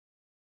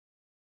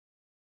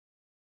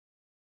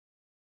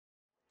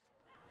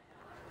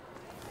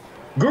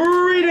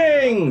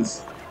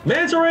Greetings!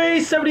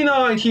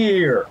 Manta79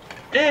 here,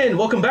 and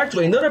welcome back to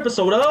another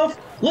episode of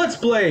Let's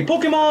Play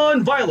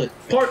Pokemon Violet,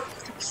 Part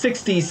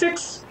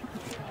 66.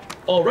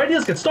 Alrighty,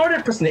 let's get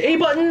started. Pressing the A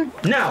button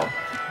now.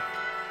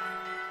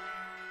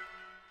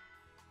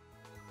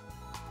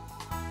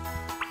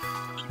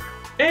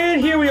 And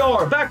here we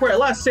are, back where I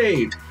last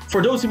saved.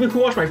 For those of you who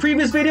watched my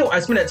previous video, I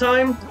spent that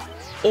time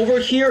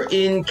over here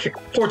in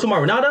Porto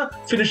Marinada,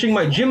 finishing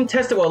my gym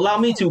test that will allow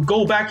me to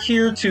go back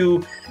here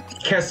to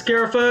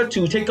Cascarifa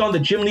to take on the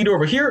gym leader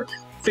over here,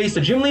 face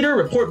the gym leader,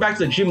 report back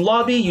to the gym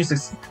lobby,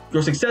 use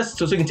your success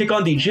so you can take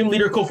on the gym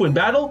leader Kofu in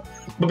battle.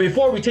 But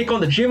before we take on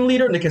the gym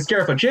leader in the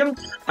Cascarifa gym,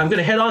 I'm going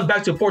to head on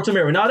back to Porto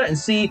Marinada and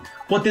see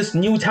what this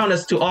new town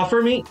has to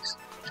offer me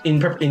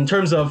in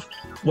terms of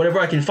whatever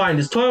I can find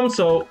this town.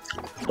 So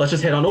let's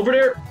just head on over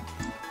there,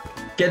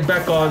 get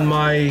back on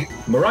my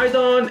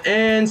Miraidon,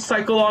 and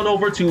cycle on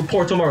over to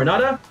Porto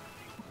Marinada.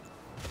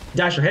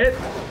 Dash ahead.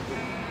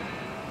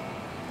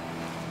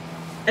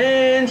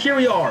 And here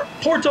we are,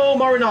 Porto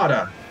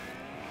Marinada.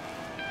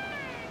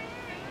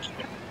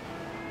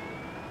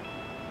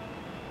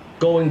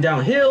 Going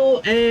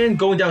downhill and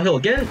going downhill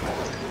again.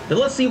 Then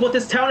let's see what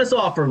this town has to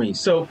offer me.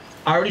 So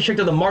I already checked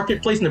out the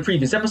marketplace in the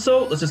previous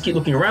episode. Let's just keep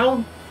looking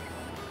around.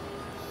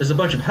 There's a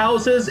bunch of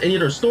houses, any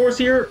other stores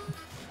here.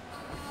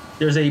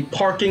 There's a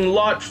parking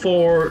lot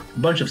for a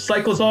bunch of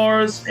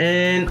Cyclozars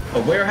and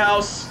a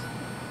warehouse.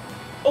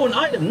 Oh, an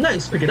item,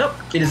 nice, pick it up.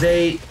 It is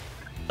a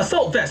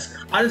assault vest.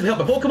 Items to help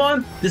my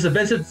Pokemon. This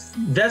offensive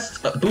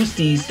vest boosts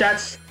the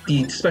stats,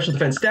 the special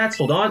defense stats.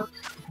 Hold on.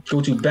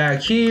 Go to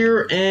back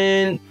here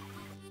and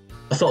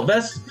assault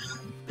vest.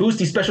 Boosts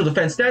the special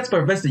defense stats but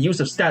prevents the use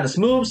of status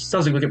moves.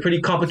 Sounds like a pretty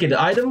complicated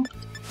item.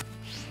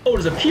 Oh,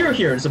 there's a pier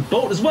here. There's a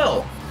boat as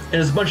well. And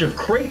there's a bunch of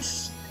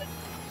crates.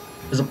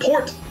 There's a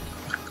port.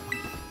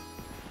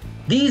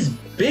 These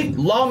big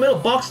long metal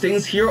box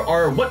things here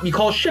are what we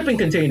call shipping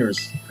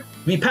containers.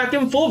 We pack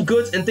them full of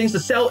goods and things to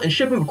sell and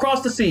ship them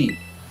across the sea.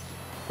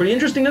 Pretty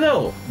interesting to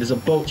know. There's a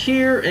boat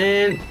here,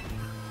 and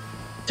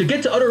to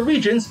get to other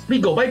regions, we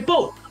go by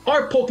boat.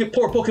 Our poor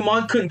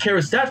Pokemon couldn't carry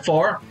us that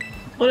far.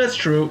 Well, that's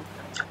true.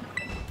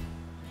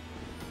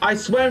 I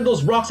swam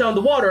those rocks out in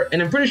the water,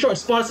 and I'm pretty sure I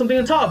spotted something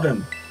on top of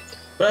them.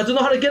 But I don't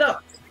know how to get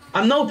up.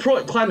 I'm no pro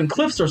at climbing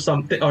cliffs or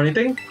something or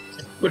anything.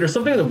 But there's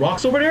something in the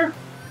rocks over there?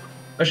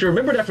 I should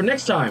remember that for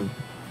next time.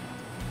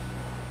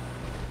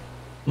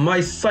 My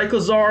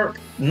Cyclozar,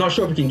 not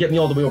sure if it can get me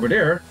all the way over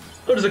there.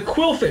 Oh, there's a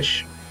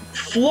quillfish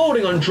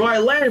floating on dry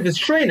land with his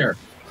trainer.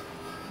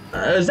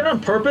 Is that on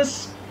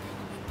purpose?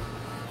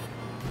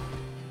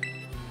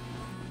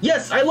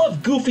 Yes, I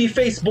love goofy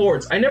face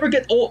boards. I never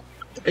get old.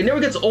 It never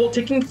gets old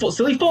taking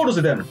silly photos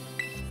of them.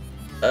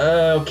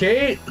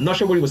 Okay, I'm not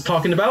sure what he was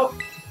talking about.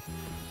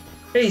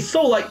 Hey,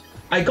 so like,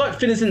 I got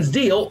Finison's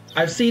deal.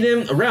 I've seen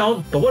him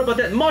around, but what about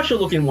that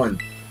macho-looking one?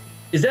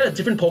 Is that a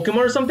different Pokemon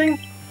or something?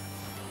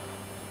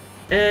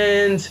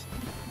 And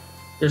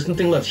there's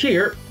nothing left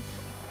here.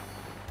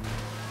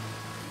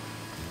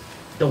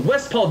 The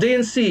West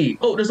Paldean Sea.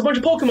 Oh, there's a bunch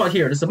of Pokemon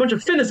here. There's a bunch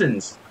of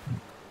Finisons.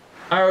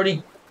 I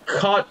already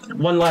caught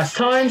one last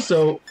time,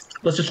 so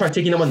let's just try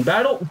taking them on in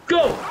battle.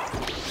 Go!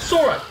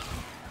 Sora!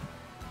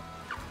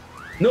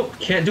 Nope,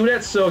 can't do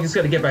that, so I just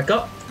gotta get back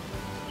up.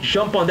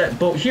 Jump on that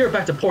boat here,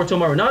 back to Porto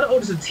Marinada. Oh,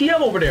 there's a TM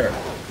over there.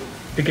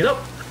 Pick it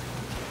up.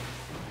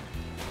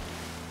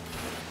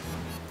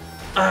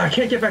 I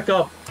can't get back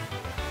up.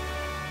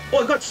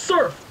 Oh, I got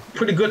Surf.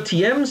 Pretty good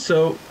TM,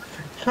 so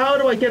how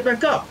do I get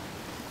back up?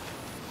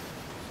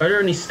 Are there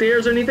any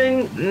stairs or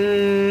anything?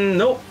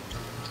 Nope.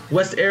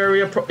 West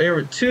area,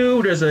 area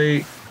 2. There's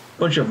a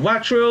bunch of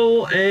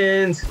Wattrel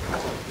and...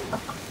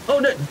 Oh,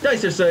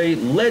 nice. There's a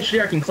ledge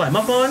there I can climb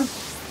up on.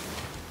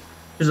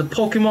 There's a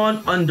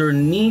Pokemon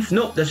underneath.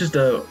 Nope, that's just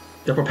the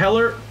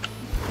propeller.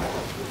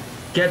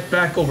 Get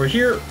back over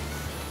here.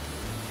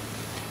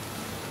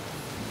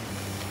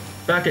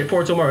 Back at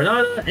Porto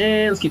Marinada,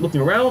 and let's keep looking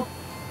around.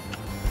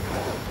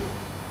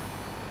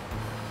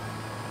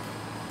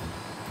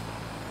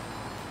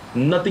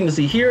 Nothing to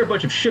see here. A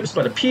bunch of ships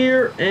by the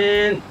pier,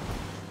 and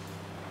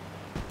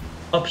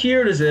up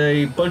here there's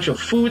a bunch of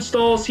food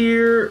stalls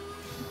here.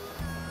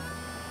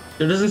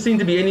 There doesn't seem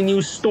to be any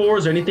new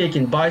stores or anything I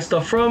can buy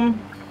stuff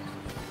from.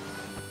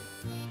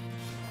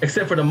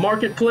 Except for the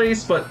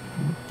marketplace, but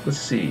let's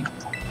see.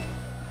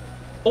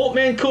 Old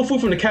man Kofu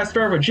from the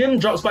Cascarifa gym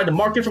drops by the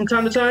market from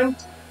time to time.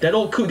 That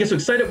old coot gets so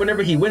excited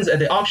whenever he wins at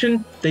the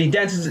auction that he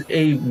dances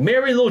a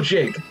merry little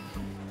jig.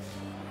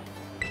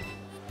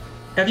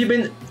 Have you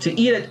been to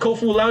eat at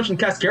Kofu Lounge in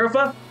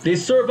Cascarifa? They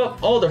serve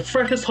up all the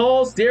freshest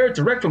hauls there,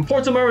 direct from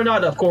Porto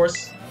Marinada, of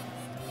course.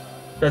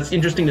 That's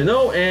interesting to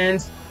know.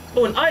 And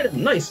oh, an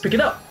item, nice, pick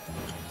it up.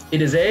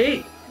 It is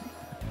a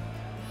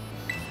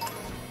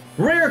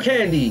rare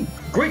candy.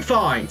 Great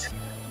find.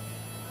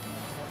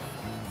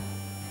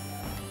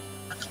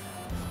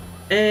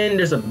 And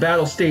there's a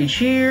battle stage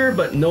here,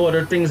 but no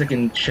other things I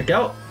can check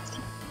out.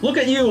 Look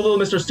at you, little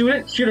Mr.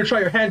 Student, here to try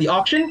your hand at the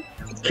auction.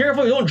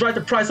 Careful you don't drive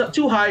the price up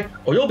too high,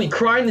 or you'll be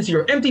crying into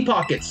your empty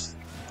pockets.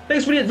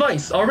 Thanks for the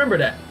advice, I'll remember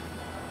that.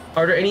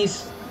 Are there any...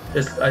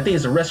 I think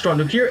it's a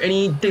restaurant up here.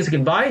 Any things I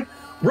can buy?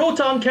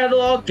 Rotom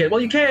catalog. Get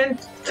what you can.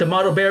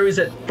 Tomato berries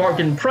at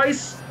bargain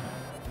price.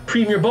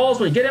 Premier balls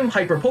when you get them.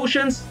 Hyper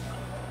potions.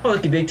 Oh,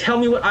 okay, they tell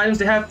me what items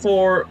they have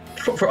for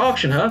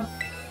auction, huh?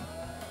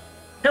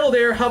 Hello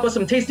there. How about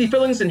some tasty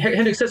fillings and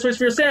hand accessories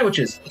for your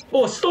sandwiches?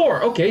 Oh, a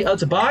store. Okay,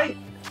 to buy.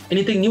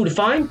 Anything new to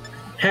find?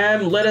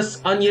 Ham,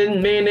 lettuce,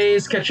 onion,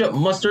 mayonnaise, ketchup,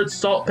 mustard,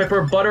 salt,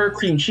 pepper, butter,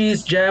 cream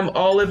cheese, jam,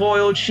 olive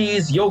oil,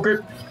 cheese,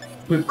 yogurt,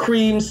 whipped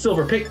cream,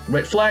 silver pick,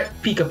 red flag,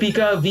 pika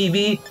pika,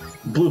 VV,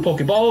 blue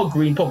pokeball,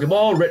 green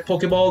pokeball, red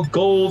pokeball,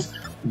 gold,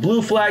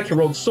 blue flag,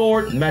 heroic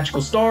sword,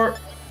 magical star,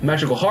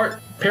 magical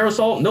heart,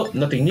 parasol. Nope,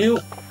 nothing new.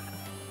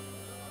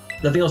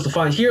 Nothing else to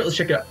find here. Let's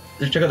check out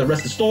the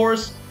rest of the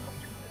stores.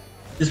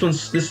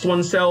 This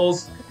one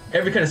sells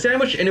every kind of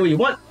sandwich, any way you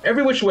want,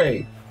 every which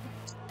way.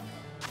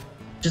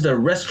 Just a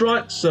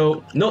restaurant,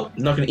 so nope,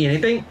 not gonna eat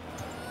anything.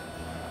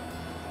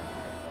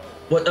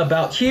 What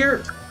about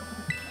here?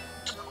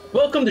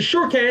 Welcome to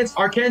Sure Cans.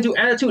 Our can-do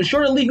attitude is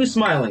sure to leave you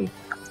smiling.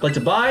 Like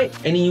to buy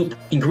any new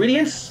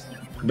ingredients?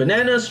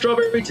 Banana,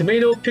 strawberry,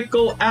 tomato,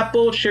 pickle,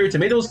 apple, cherry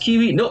tomatoes,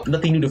 kiwi. Nope,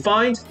 nothing new to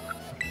find.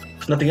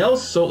 Nothing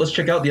else, so let's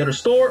check out the other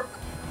store.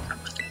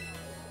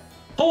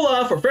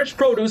 Hola, for fresh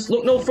produce,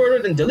 look no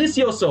further than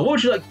Delicioso. What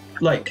would you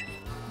like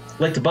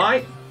to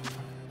buy?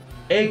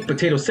 Egg,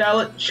 potato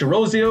salad,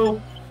 chorizo,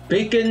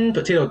 bacon,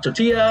 potato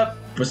tortilla,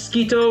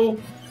 prosciutto,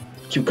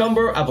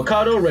 cucumber,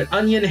 avocado, red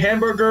onion,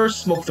 hamburger,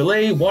 smoked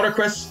filet,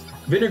 watercress,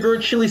 vinegar,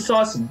 chili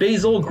sauce,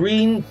 basil,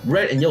 green,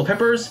 red, and yellow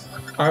peppers.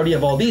 I already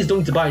have all these, don't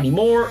need to buy any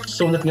more,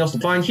 so nothing else to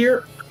find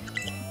here.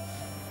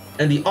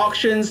 And the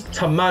auctions,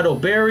 tomato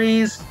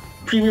berries,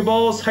 premier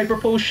balls, hyper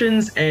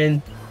potions,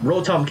 and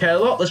Rotom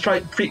catalog. Let's try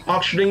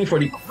pre-auctioning for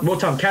the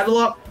Rotom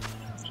catalog.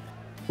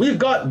 We've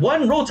got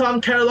one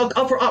Rotom catalog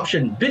up for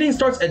option. Bidding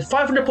starts at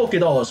 500 Poké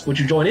Dollars. Would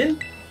you join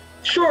in?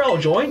 Sure, I'll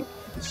join.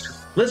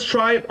 Let's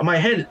try my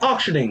hand at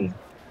auctioning.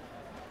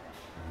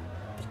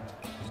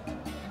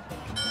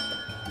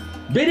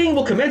 Bidding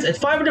will commence at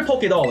 500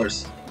 Poké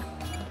Dollars.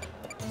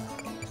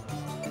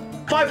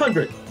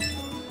 500.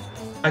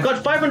 I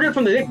got 500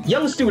 from the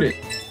young student.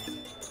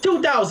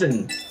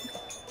 2,000.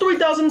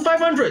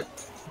 3,500.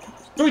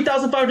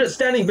 3,500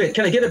 standing bid.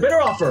 Can I get a better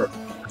offer?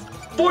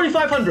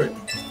 4,500.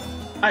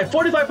 I have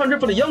 4,500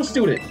 for the young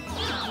student.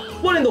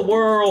 What in the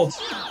world?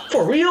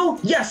 For real?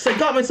 Yes, I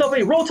got myself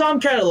a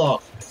Rotom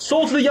catalog.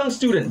 Sold to the young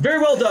student. Very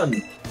well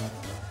done.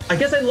 I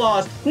guess I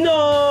lost.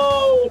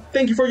 No!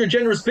 Thank you for your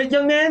generous bid,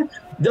 young man.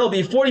 There'll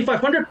be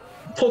 4,500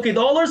 Poké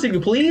Dollars, if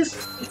you please.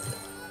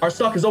 Our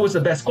stock is always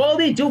the best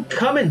quality. Do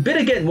come and bid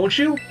again, won't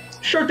you?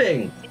 Sure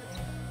thing.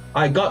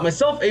 I got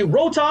myself a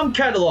Rotom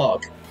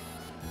catalog.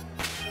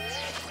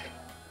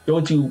 Go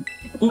into,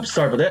 oops,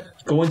 sorry about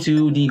that. Go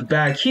into the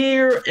bag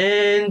here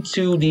and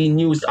to the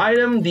newest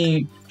item,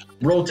 the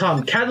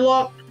Rotom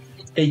catalog.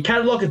 A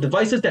catalog of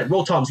devices that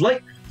Rotoms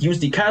like. Use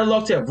the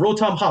catalog to have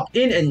Rotom hop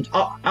in and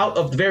out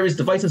of the various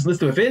devices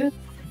listed within.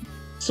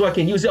 So I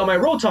can use it on my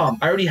Rotom.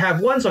 I already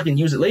have one, so I can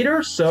use it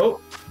later. So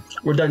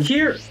we're done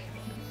here.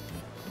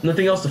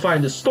 Nothing else to find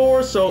in the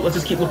store, so let's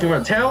just keep looking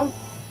around town.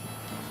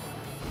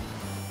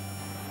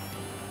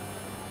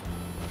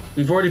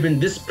 We've already been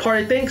this part,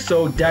 I think,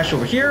 so dash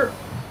over here.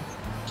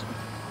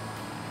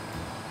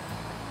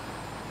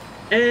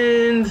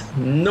 And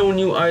no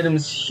new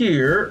items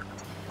here.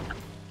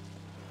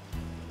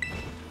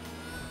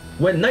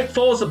 When night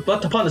falls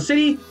upon the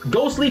city,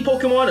 ghostly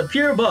Pokemon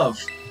appear above.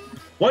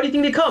 Why do you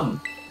think they come?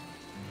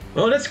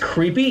 Oh, that's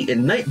creepy. At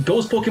night,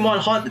 ghost Pokemon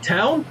haunt the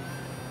town?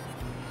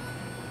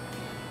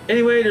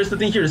 Anyway, there's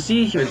nothing here to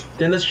see.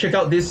 Then let's check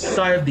out this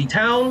side of the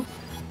town.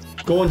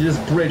 Go into this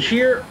bridge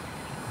here.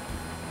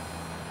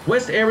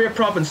 West area,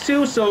 province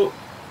 2. So,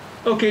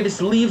 okay,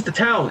 this leaves the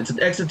town. It's an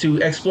exit to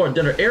explore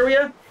another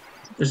area.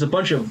 There's a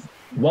bunch of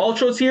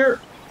Waltroads here.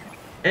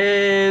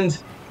 And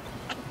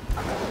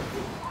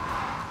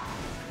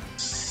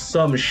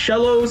some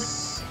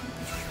Shellos,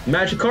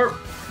 Magikarp,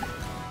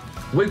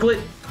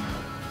 Wiglet,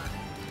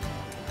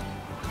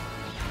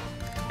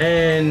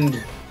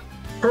 and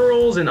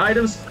pearls and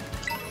items.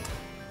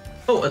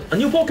 Oh, a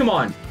new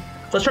Pokemon.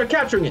 Let's try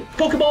capturing it.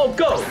 Pokeball,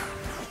 go!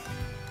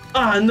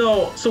 Ah,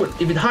 no. So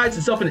if it hides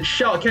itself in its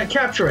shell, I can't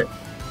capture it.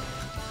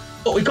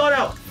 Oh, it got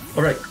out.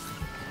 All right.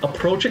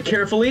 Approach it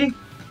carefully.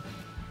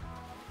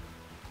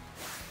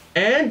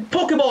 And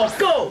Pokeball,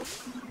 go!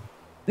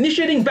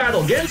 Initiating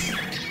battle against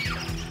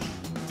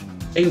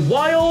a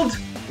wild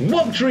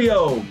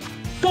Wugtrio.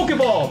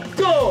 Pokeball,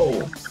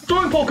 go!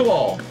 Throwing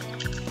Pokeball.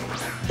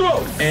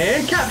 Throw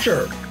and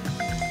capture.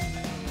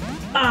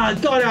 Ah,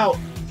 got out.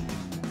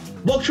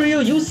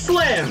 Wugtrio, use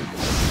Slam.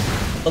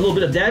 A little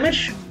bit of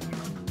damage.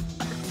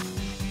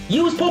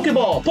 Use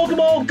Pokeball.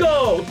 Pokeball,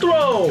 go!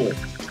 Throw.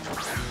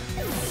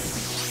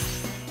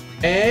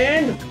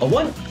 And a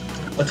 1,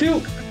 a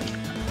 2.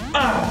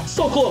 Ah,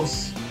 so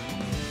close.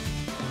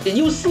 And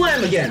use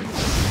Slam again.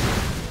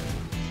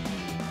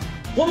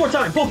 One more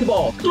time,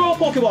 Pokeball, throw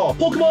Pokeball,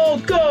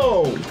 Pokeball,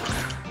 go!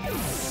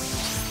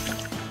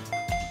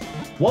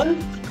 1,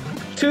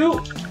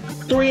 2,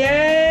 3,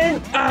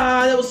 and...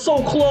 Ah, that was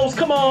so close.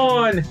 Come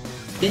on.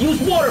 It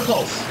used Water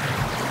Pulse.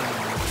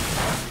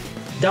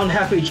 Down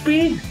half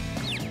HP.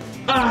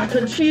 Ah,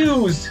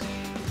 confused.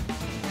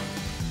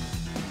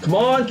 Come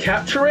on,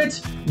 capture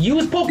it.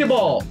 Use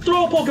Pokeball.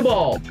 Throw a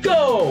Pokeball.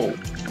 Go.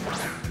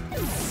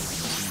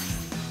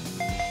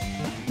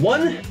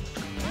 1.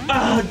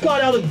 Ah,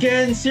 got out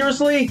again.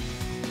 Seriously?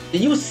 It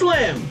used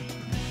Slam.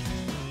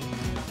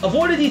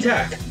 Avoided the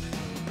attack.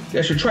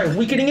 I should try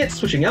weakening it,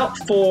 switching out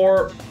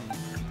for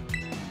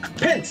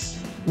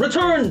Pence.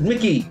 Return,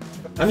 Mickey.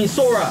 I mean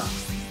Sora.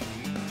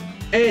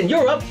 And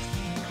you're up.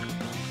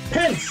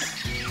 Pence.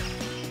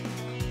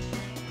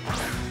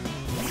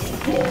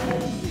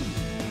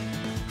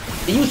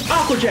 Use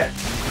Aqua Jet.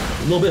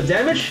 A little bit of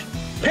damage.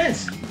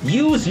 Pence,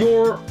 use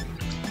your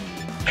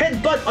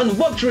Headbutt on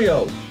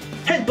Wugtrio.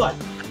 Headbutt.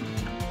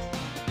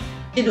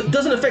 It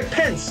doesn't affect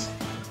Pence.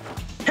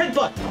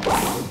 Headbutt.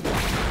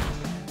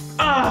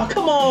 Ah,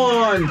 come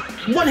on.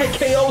 One hit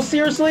KO,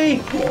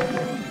 seriously?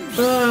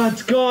 Ah,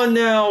 it's gone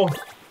now.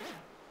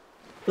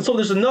 Let's hope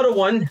there's another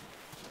one.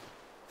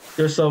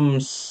 There's some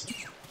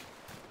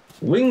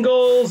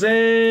Wingulls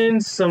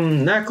and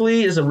some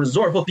Knackley. There's a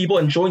resort for people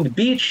enjoying the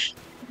beach.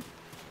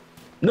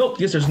 Nope,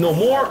 guess there's no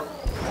more.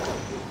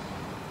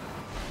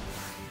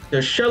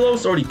 There's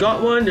Shellos, already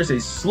got one. There's a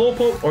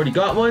Slowpoke, already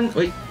got one.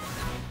 Wait.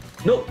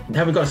 Nope,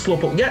 haven't got a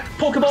Slowpoke yet.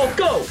 Pokeball,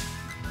 go!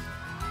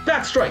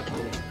 Backstrike.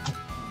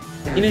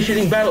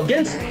 Initiating battle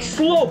against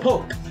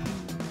Slowpoke.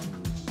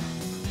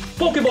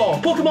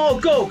 Pokeball, Pokeball,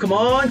 go! Come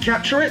on,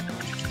 capture it.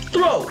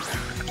 Throw.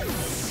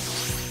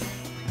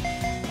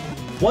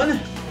 1,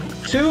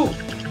 2,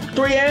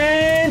 3,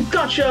 and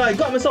gotcha! I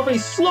got myself a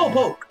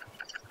Slowpoke.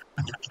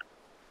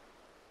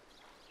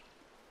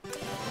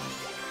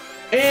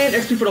 And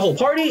XP for the whole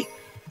party.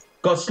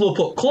 Got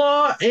Slowpoke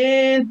Claw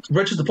and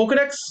register the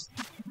Pokedex.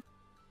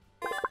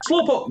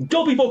 Slowpoke,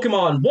 dopey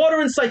Pokemon,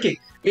 Water and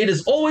Psychic. It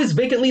is always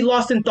vacantly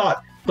lost in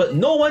thought, but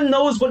no one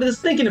knows what it is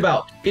thinking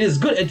about. It is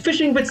good at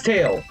fishing with its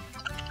tail.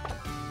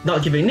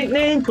 Not giving a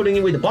nickname, putting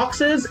away the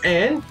boxes,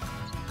 and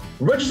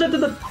register to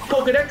the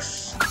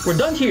Pokedex. We're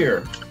done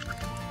here.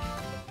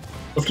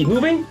 Let's keep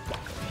moving.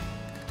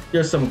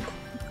 There's some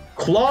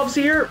Clobbs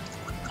here.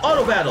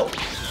 Auto Battle.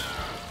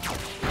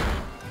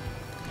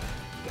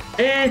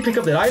 And pick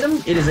up that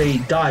item. It is a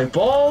Dive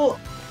Ball.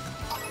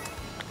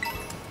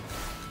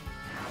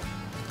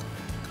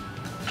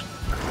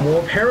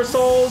 More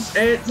Parasols.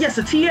 And yes,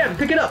 a TM.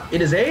 Pick it up.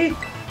 It is a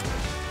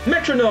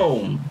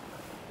Metronome.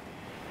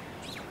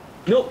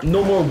 Nope,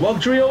 no more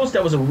Wugtrios.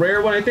 That was a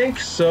rare one, I think.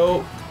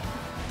 So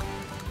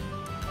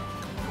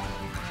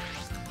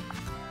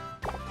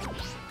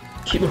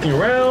keep looking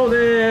around,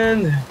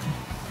 and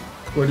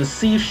we're the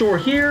seashore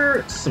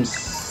here. Some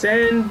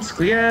sand,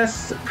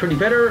 yes, pretty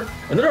better.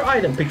 Another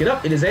item, pick it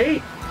up. It is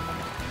a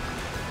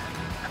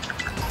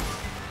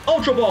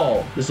Ultra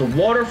Ball. There's a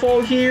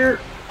waterfall here.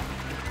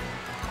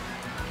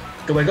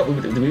 Go back up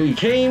the way you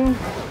came.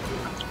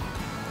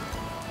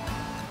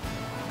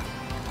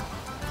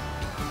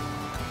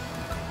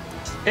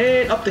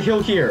 And up the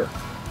hill here.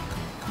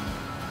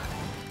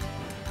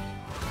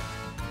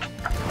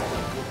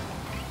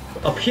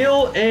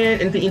 Uphill,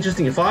 and anything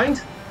interesting to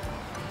find?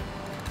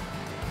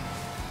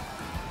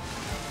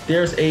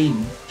 There's a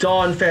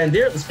Dawn fan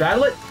there. Let's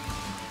battle it.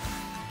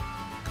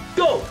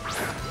 Go!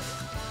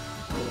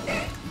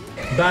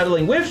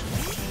 Battling with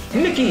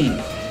Mickey.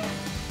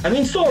 I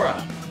mean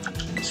Sora.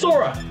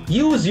 Sora,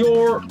 use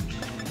your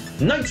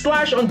Night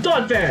Slash on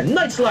Dawn fan.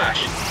 Night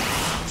Slash.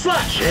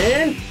 Slash,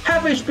 and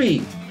half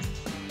HP.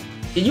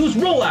 It used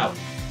Rollout.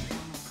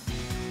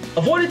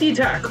 Avoided the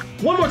attack.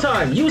 One more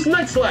time. Use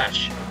Night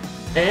Slash.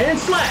 And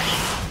Slash.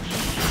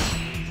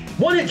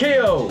 One hit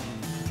KO.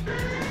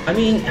 I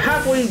mean,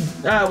 halfway,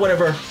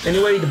 whatever.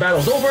 Anyway, the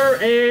battle's over,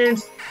 and...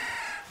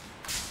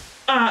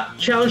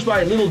 challenged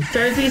by little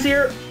fantasies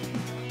here.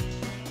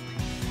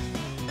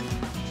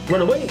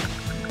 Run away.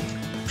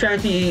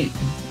 Fantasy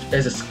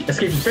as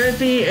escaping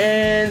fantasy,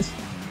 and...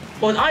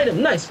 oh, an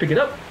item. Nice. Pick it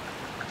up.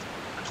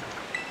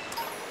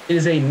 It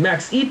is a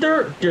Max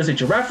Ether. There's a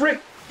Giraffric.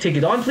 Take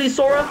it on, please,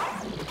 Sora.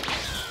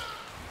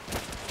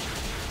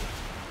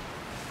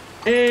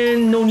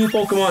 And no new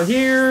Pokemon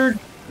here.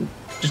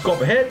 Just go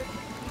up ahead.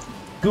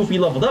 Goofy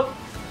leveled up.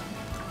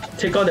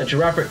 Take on that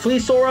Giraffric,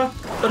 please, Sora.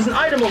 Oh, there's an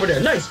item over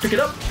there. Nice. Pick it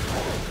up.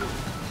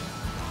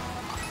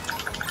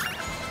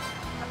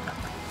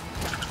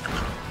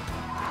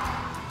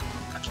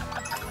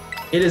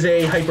 It is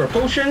a Hyper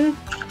Potion.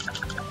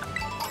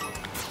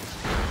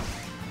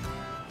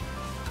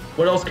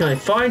 What else can I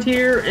find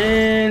here?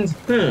 And,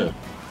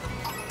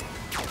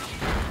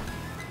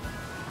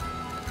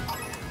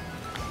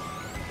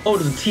 oh,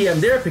 there's a TM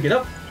there. Pick it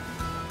up.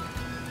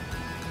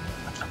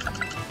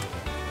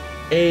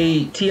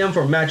 A TM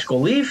for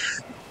Magical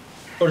Leaf.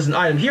 Oh, there's an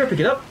item here. Pick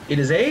it up. It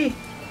is a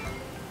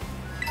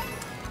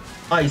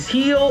Ice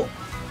Heal.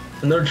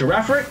 Another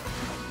Giraffric.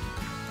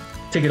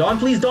 Take it on,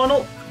 please,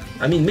 Donald.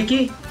 I mean,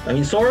 Mickey. I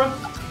mean, Sora.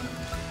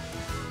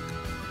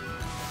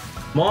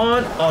 Come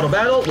on, auto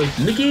battle with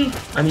Mickey.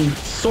 I mean,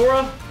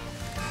 Sora.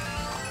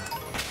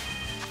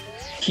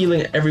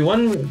 Healing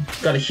everyone.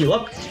 Gotta heal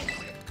up.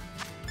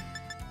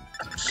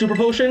 Super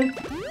Potion.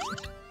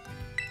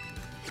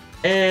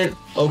 And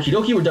okie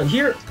dokie, we're done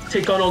here.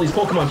 Take on all these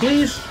Pokemon,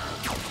 please.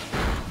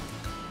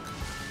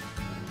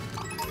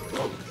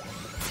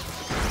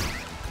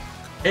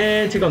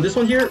 And take on this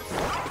one here.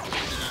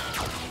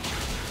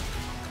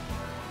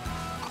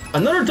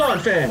 Another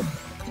Donphan.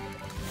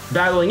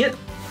 Battling it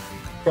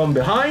from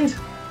behind.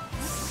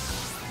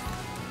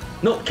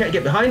 Nope, can't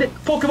get behind it.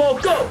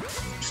 Pokeball, go!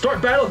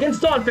 Start battle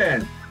against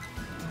Donphan.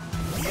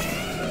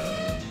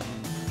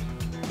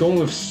 Going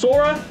with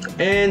Sora.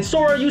 And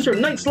Sora, use her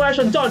Night Slash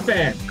on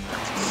Donphan.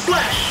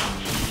 Slash!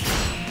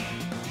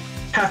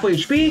 Halfway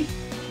HP.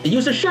 And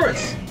use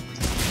Assurance.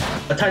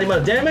 A tiny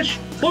amount of damage.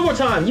 One more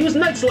time, use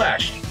Night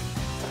Slash.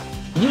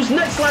 Use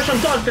Night Slash on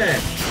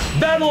Donphan.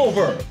 Battle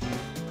over.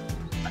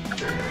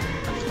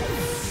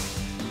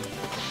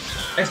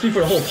 XP for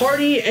the whole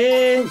party,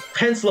 and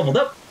Pence leveled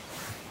up.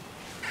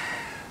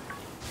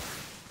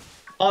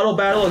 Auto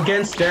battle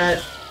against that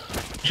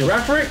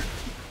Girafarig.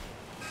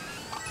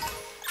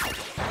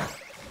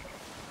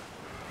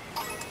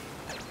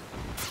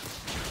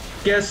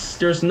 Guess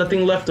there's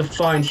nothing left to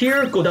find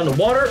here. Go down the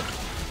water.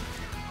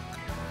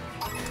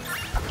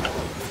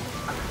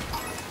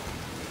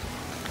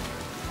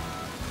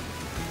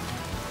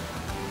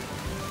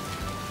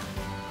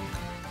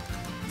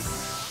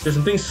 There's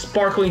some things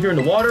sparkling here in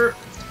the water.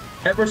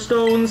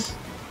 Everstones,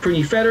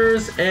 pretty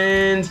feathers,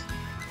 and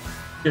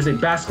there's a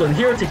Basculin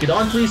here. Take it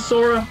on, please,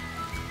 Sora.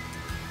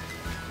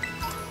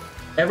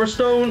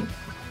 Everstone.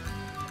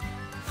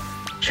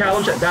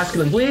 Challenge that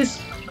Basculin, please.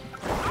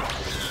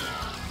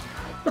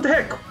 What the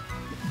heck?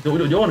 Do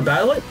you want to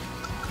battle it?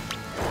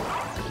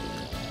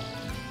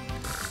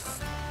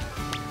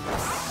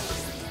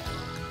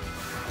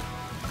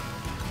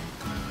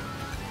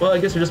 Well, I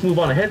guess we just move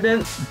on ahead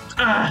then.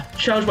 Ah!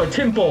 Challenged by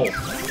Timpo.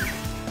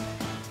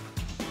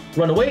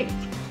 Run away.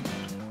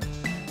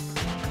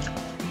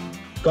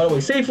 Got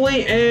away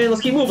safely, and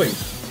let's keep moving.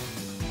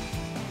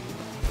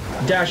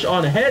 Dash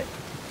on ahead.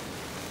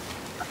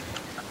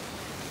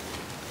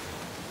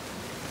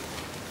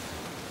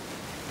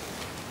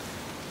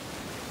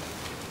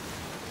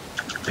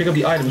 Pick up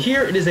the item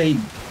here. It is a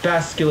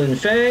Basculin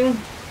Fang.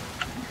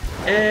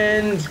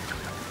 And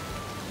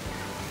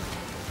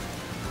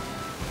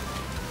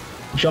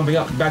jumping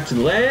up back to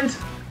the land.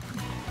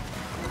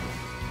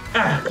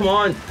 Ah, come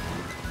on.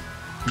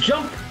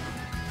 Jump.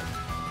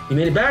 We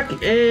made it back,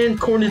 and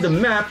according to the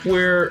map,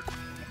 we're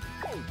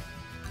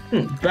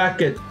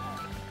back at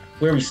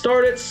where we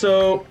started,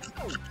 so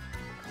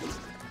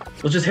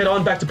we'll just head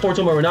on back to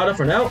Porto Marinada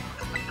for now.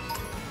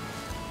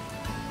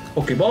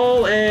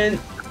 Pokeball and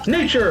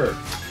nature.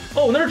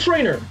 Oh, another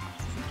trainer.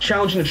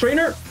 Challenging the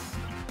trainer.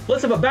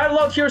 Let's have a battle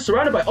out here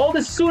surrounded by all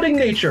this soothing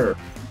nature.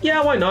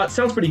 Yeah, why not?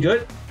 Sounds pretty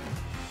good.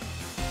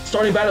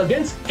 Starting battle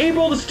against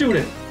Abel the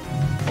student.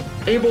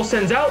 Abel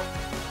sends out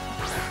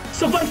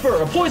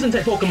Seviper, a poison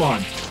type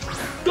Pokemon.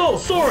 Go,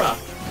 Sora!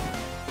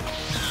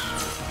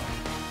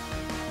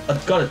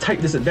 I've got a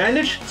tight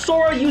disadvantage.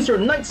 Sora, use her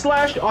Night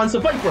Slash on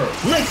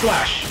Seviper. Night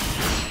Slash!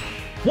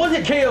 One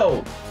hit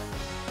KO.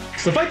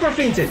 Seviper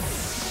fainted.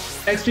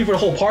 XP for the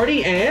whole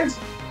party, and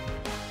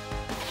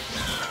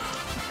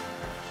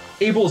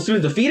Abel is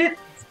soon defeated.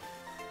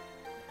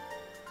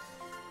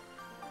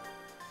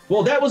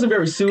 Well, that wasn't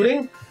very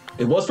soothing.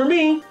 It was for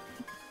me.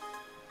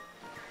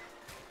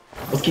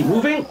 Let's keep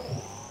moving.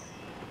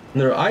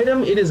 Another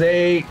item. It is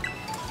a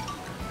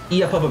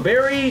Iapapa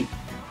Berry.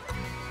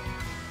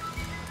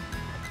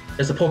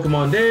 There's a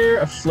Pokemon there.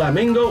 A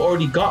Flamingo.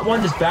 Already got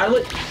one. Just battle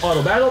it.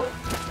 Auto battle.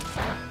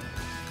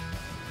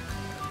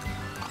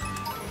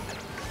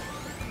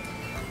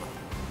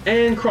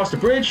 And cross the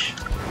bridge.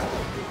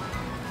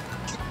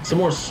 Some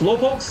more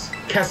Slowpokes.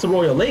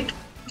 Castleroyal Lake.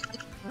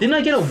 Didn't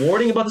I get a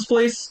warning about this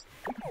place?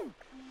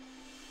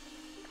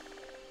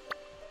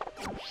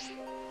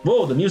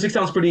 Whoa, the music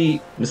sounds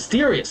pretty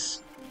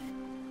mysterious.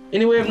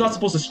 Anyway, I'm not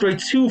supposed to stray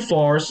too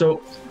far,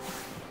 so...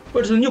 But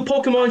there's a new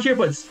Pokemon here,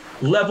 but its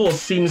level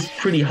seems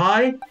pretty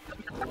high.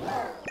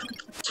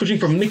 Switching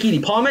from Mickey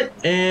to Palmet,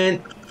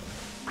 and...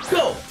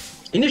 Go!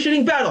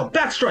 Initiating battle!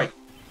 Backstrike!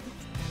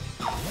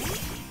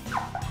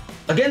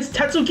 Against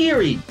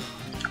Tatsugiri!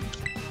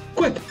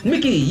 Quick,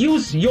 Mickey,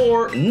 use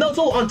your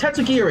Nuzzle on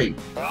Tatsugiri!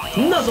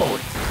 Nuzzle!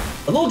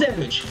 A low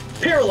damage.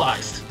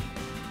 Paralyzed.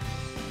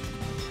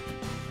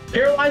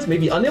 Paralyzed, may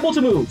be unable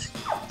to move.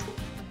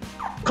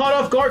 Caught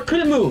off guard,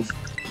 couldn't move.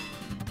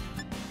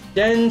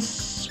 Then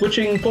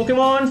switching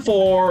Pokemon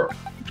for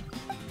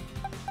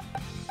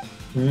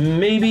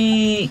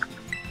maybe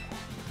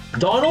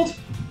Donald?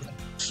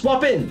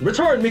 Swap in,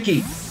 return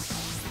Mickey.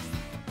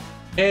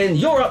 And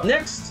you're up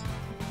next.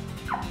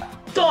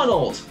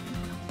 Donald.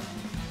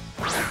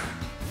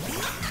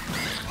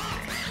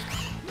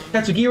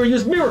 Tatsugiri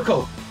used Mirror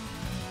Coat.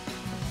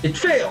 It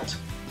failed.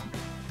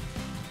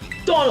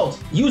 Donald,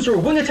 use your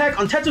Wing Attack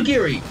on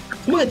Tatsugiri.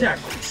 Wing Attack,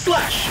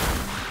 slash.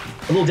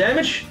 A little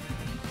damage.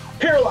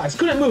 Paralyzed,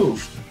 couldn't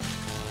move.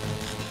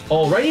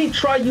 Alrighty,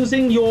 try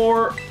using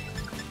your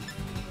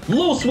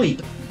Low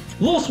Sweep.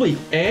 Low Sweep,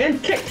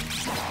 and kick.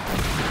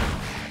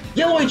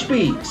 Yellow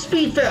HP.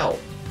 Speed fell.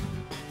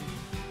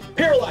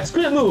 Paralyzed.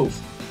 Couldn't move.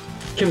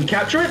 Can we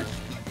capture it?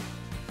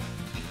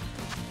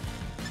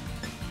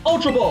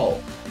 Ultra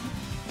Ball.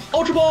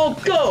 Ultra Ball,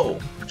 go!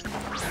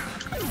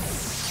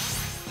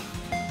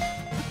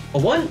 A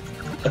 1,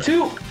 a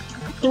 2,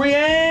 3,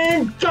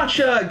 and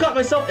gotcha! Got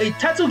myself a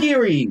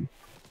Tatsugiri!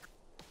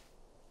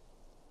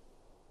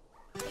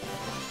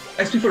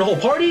 XP for the whole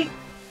party.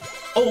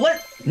 Oh,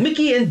 let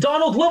Mickey and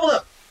Donald level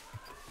up!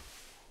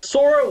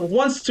 Sora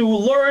wants to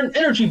learn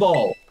Energy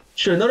Ball.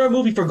 Should another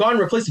move be forgotten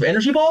in replace of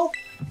Energy Ball?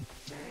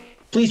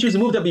 Please choose a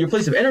move that will be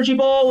replaced with Energy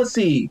Ball. Let's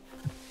see.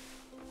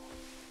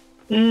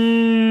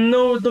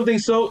 No, don't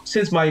think so.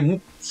 Since my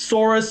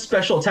Sora's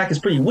special attack is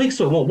pretty weak,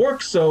 so it won't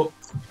work. So,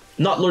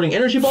 not learning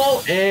Energy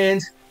Ball. And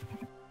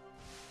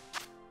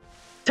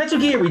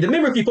Tatsugiri, the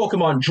Mimicry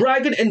Pokemon,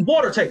 Dragon and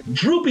Water type,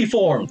 Droopy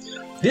form.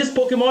 This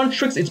Pokemon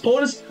tricks its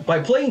opponents by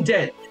playing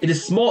dead. It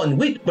is small and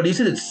weak, but it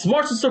uses its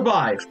smarts to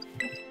survive.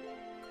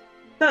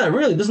 It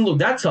really doesn't look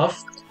that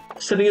tough.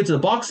 Sending it to the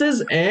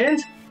boxes, and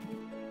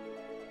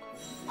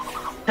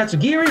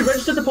Tatsugiri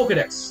registered the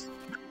Pokedex.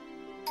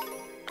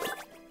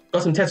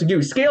 Got some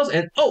Tatsugiri scales,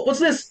 and oh, what's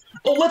this?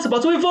 Olet's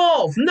about to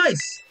evolve!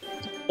 Nice!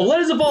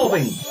 Olet is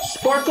evolving.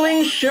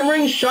 Sparkling,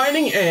 shimmering,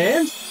 shining,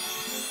 and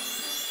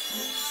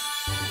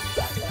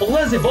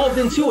Olet is evolved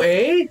into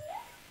a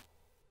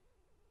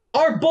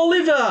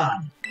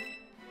Arboliva!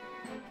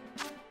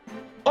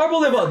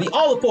 Arboliva, the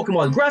olive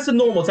Pokemon, grass and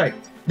normal type.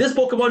 This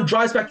Pokemon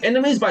drives back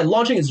enemies by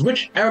launching its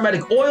rich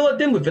aromatic oil at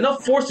them with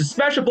enough force to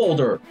smash a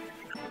boulder.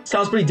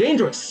 Sounds pretty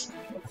dangerous.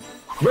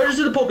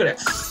 Register the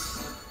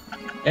Pokedex.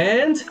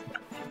 And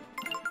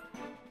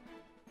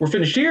we're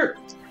finished here.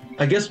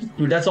 I guess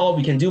that's all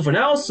we can do for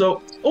now.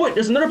 So, oh wait,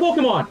 there's another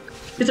Pokemon.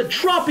 It's a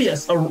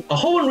Tropius, a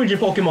Hoenn region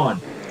Pokemon.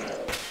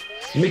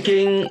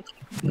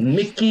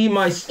 Mickey,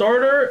 my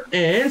starter,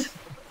 and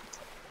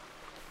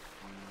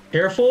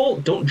careful,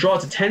 don't draw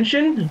its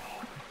attention.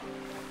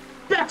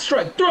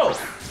 Backstrike, throw!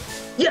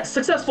 Yes,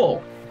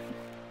 successful!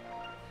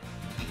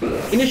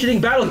 Initiating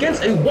battle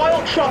against a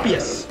wild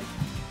Tropius.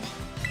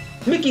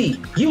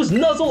 Mickey, use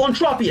Nuzzle on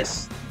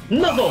Tropius.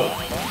 Nuzzle!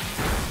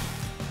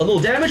 A little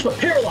damage, but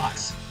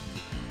paralyzed.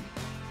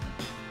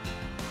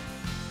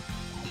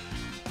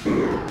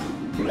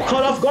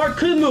 Caught off guard,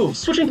 couldn't move.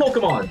 Switching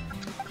Pokemon.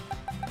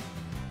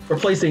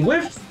 Replacing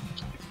with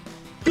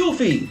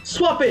Goofy,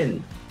 swap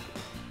in.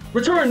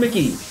 Return,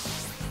 Mickey.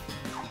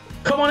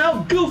 Come on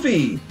out,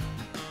 Goofy.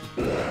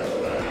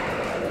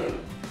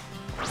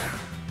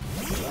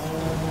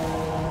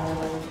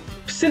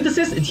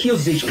 Synthesis, it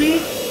heals his HP.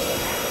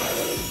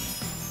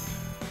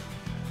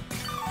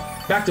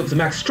 Back up to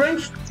max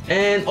strength.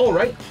 And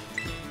alright.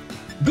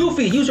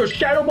 Goofy, use your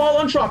Shadow Ball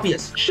on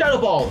Tropius. Shadow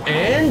Ball,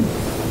 and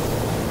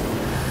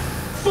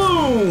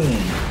boom!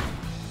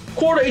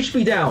 Quarter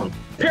HP down.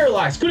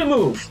 Paralyzed, couldn't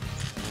move.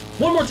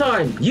 One more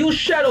time, use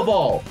Shadow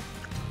Ball.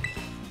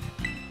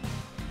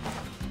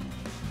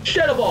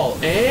 Shadow Ball,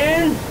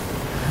 and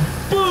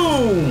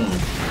boom!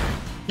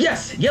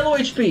 Yes, yellow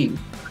HP.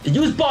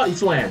 Use Body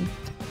Slam.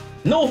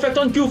 No effect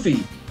on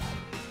Goofy.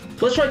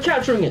 Let's try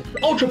capturing it.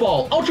 Ultra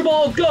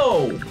Ball,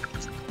 go!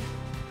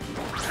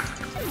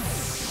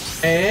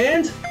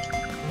 And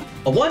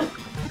a 1,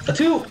 a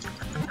 2,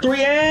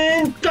 3,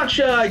 and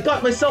gotcha! I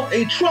got myself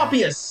a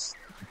Tropius.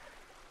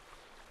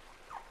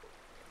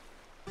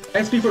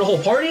 XP for the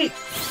whole party.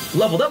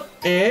 Leveled up,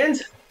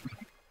 and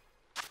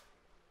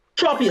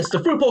Tropius, the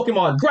fruit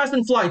Pokemon, grass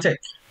and flying type.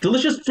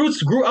 Delicious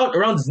fruits grew out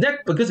around his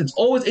neck because it's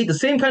always ate the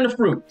same kind of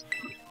fruit.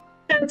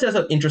 And that's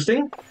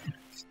interesting.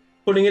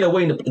 Putting it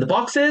away in the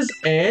boxes,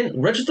 and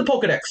register the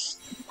Pokedex.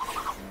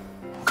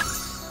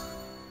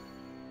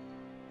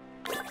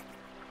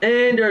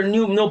 And there are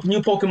no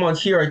new Pokemon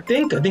here, I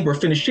think. I think we're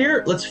finished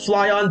here. Let's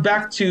fly on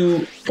back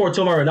to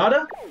Porto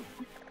Marinada.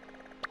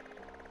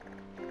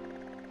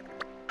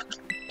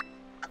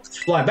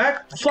 Fly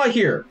back, fly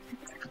here.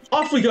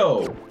 Off we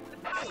go.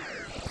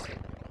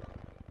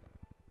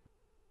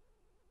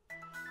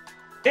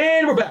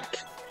 And we're back.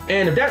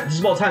 And if this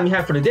is all the time we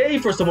have for today,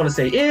 first I want to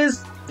say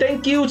is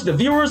thank you to the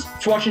viewers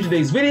for watching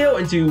today's video,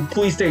 and to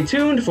please stay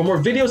tuned for more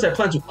videos I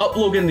plan to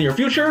upload in the near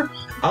future.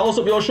 I'll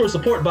also be able to show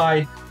support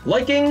by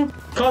liking,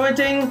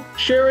 commenting,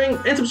 sharing,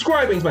 and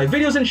subscribing to my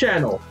videos and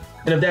channel.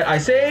 And of that I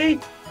say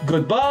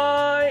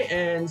goodbye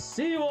and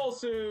see you all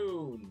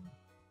soon.